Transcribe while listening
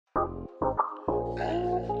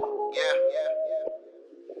Yeah.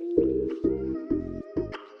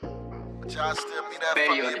 But y'all still be there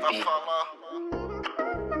for me if I fall off?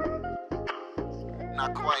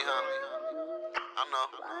 Not quite, huh? I know.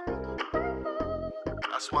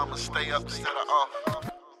 That's why I'ma stay up instead of off.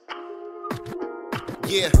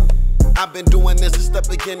 Yeah, I've been doing this since the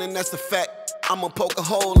beginning, that's a fact. I'ma poke a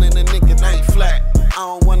hole in a nigga, that ain't flat. I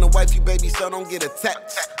don't wanna wife you, baby, so don't get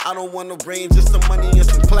attacked. I don't wanna rain, just some money and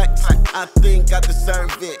some plaques. I think I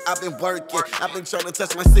deserve it, I've been working. I've been trying to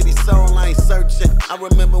touch my city soul, I ain't searching. I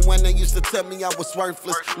remember when they used to tell me I was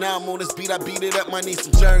worthless. Now I'm on this beat, I beat it up, might need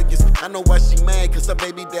some jerkins. I know why she mad, cause her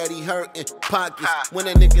baby daddy hurting. Pockets, when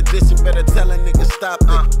a nigga diss, you better tell a nigga stop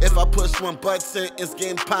it. If I push one button, it's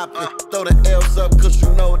getting poppin'. Throw the L's up, cause you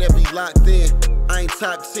know they be locked in. I ain't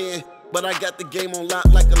top 10, but I got the game on lock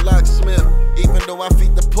like a locksmith. Even though I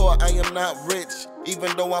feed the poor, I am not rich.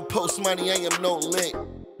 Even though I post money, I am no lick.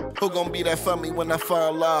 Who gon' be there for me when I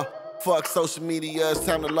fall off? Fuck social media, it's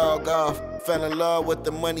time to log off. Fell in love with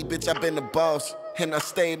the money, bitch, I been the boss. And I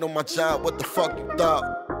stayed on my job, what the fuck you thought?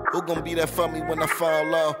 Who gon' be there for me when I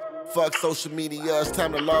fall off? Fuck social media, it's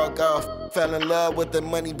time to log off. Fell in love with the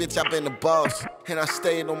money, bitch, I been the boss. And I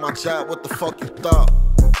stayed on my job, what the fuck you thought?